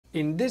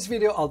In this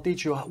video, I'll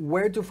teach you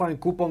where to find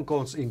coupon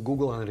codes in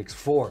Google Analytics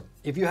 4.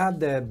 If you have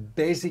the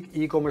basic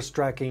e-commerce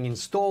tracking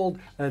installed,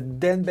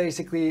 then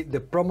basically the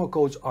promo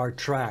codes are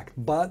tracked,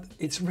 but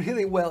it's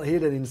really well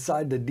hidden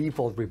inside the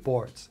default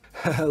reports.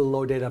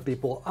 Hello data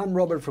people, I'm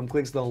Robert from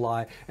Clicks Don't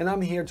Lie, and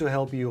I'm here to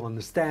help you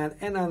understand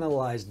and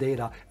analyze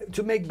data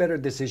to make better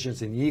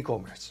decisions in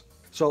e-commerce.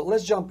 So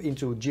let's jump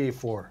into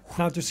GA4.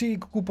 Now to see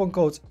coupon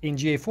codes in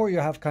GA4, you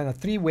have kind of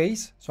three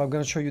ways. So I'm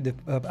going to show you the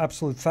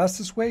absolute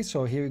fastest way.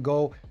 So here you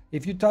go.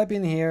 If you type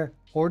in here,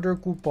 order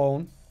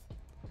coupon,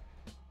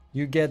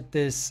 you get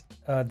this,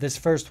 this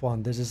first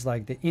one. This is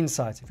like the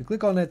insights. If you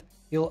click on it,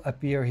 it'll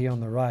appear here on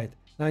the right.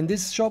 Now in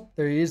this shop,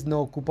 there is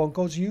no coupon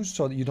codes used,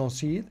 so you don't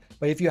see it.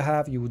 But if you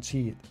have, you would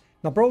see it.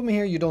 Now problem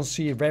here, you don't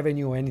see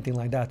revenue or anything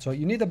like that. So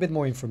you need a bit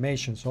more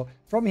information. So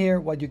from here,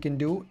 what you can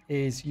do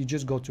is you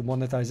just go to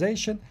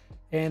monetization,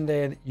 and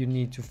then you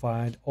need to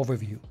find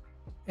overview.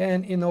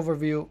 And in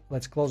overview,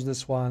 let's close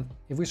this one.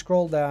 If we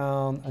scroll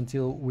down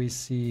until we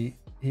see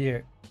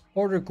here,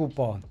 order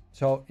coupon.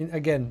 So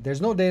again,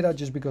 there's no data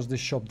just because this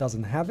shop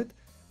doesn't have it.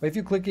 But if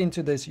you click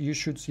into this, you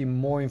should see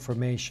more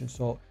information.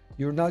 So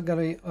you're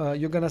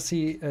gonna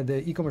see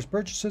the e-commerce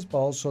purchases, but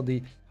also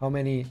the how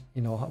many,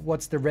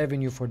 what's the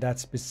revenue for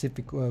that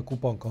specific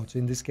coupon code. So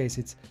in this case,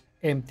 it's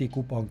empty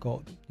coupon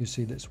code. You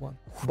see this one.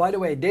 By the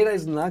way, data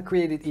is not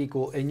created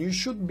equal, and you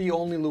should be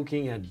only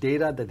looking at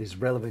data that is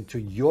relevant to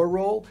your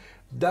role.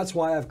 That's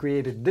why I've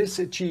created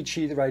this cheat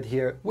sheet right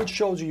here, which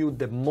shows you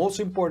the most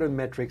important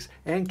metrics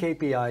and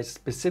KPIs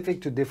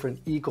specific to different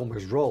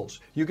e-commerce roles.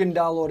 You can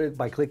download it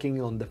by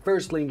clicking on the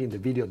first link in the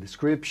video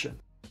description.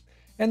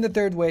 And the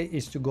third way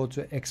is to go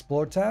to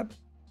Explore tab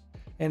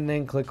and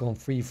then click on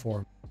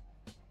Freeform.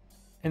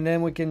 And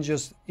then we can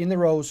just, in the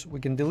rows,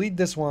 we can delete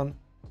this one.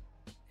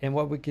 And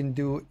what we can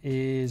do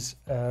is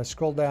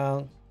scroll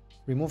down,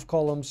 remove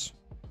columns,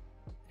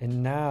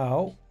 and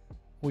now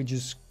we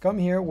just come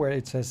here where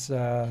it says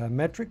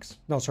dimensions.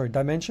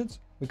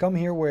 We come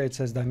here where it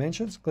says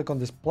dimensions, click on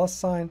this plus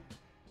sign,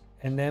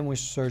 and then we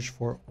search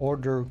for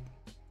order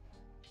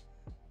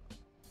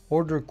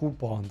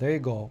coupon. There you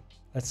go.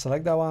 Let's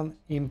select that one,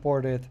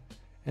 import it,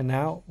 and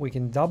now we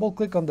can double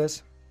click on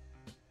this,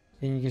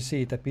 and you can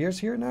see it appears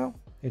here now.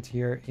 It's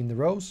here in the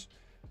rows.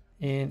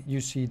 And you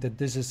see that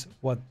this is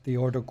what the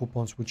order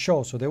coupons would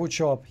show. So they would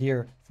show up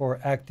here for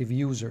active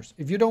users.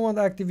 If you don't want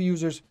active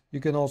users, you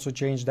can also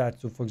change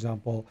that to, for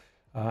example,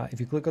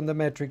 if you click on the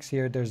metrics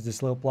here, there's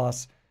this little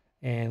plus,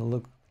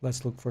 and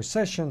let's look for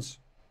sessions.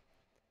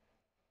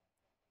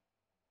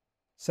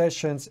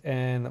 Sessions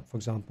and, for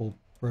example,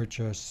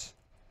 purchase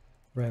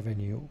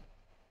revenue.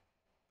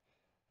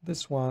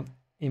 This one,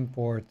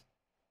 import.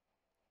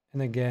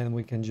 And again,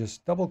 we can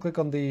just double click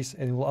on these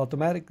and it will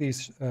automatically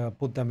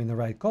put them in the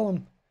right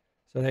column.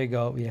 So there you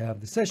go, we have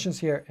the sessions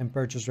here and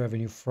purchase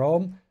revenue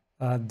from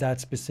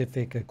that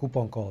specific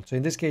coupon code. So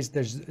in this case,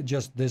 there's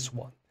just this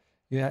one.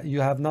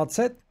 You have not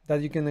set that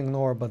you can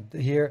ignore, but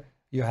here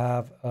you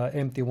have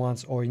empty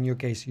ones, or in your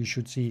case, you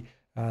should see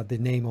the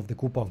name of the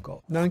coupon code.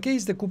 Now, in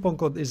case the coupon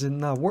code is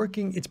not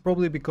working, it's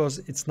probably because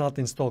it's not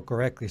installed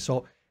correctly.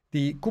 So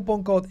the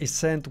coupon code is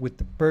sent with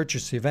the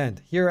purchase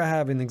event. Here I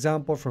have an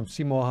example from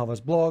Simo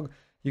Hava's blog.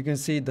 You can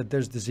see that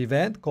there's this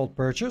event called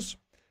purchase.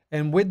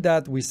 And with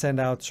that, we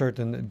send out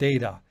certain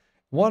data.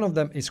 One of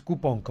them is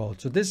coupon code.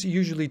 So this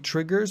usually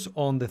triggers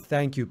on the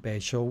thank you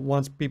page. So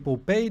once people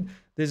paid,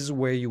 this is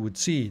where you would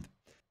see it.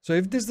 So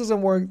if this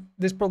doesn't work,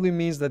 this probably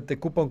means that the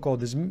coupon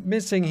code is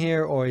missing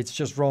here, or it's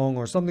just wrong,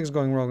 or something's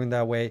going wrong in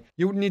that way.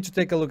 You would need to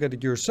take a look at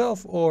it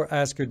yourself or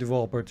ask your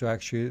developer to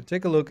actually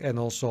take a look and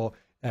also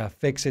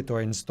fix it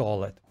or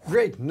install it.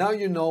 Great, now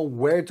you know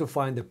where to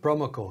find the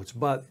promo codes,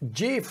 but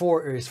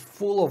GA4 is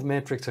full of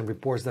metrics and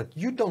reports that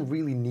you don't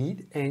really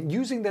need, and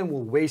using them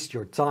will waste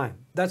your time.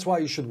 That's why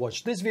you should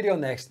watch this video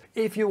next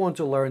if you want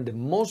to learn the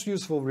most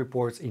useful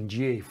reports in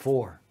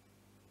GA4.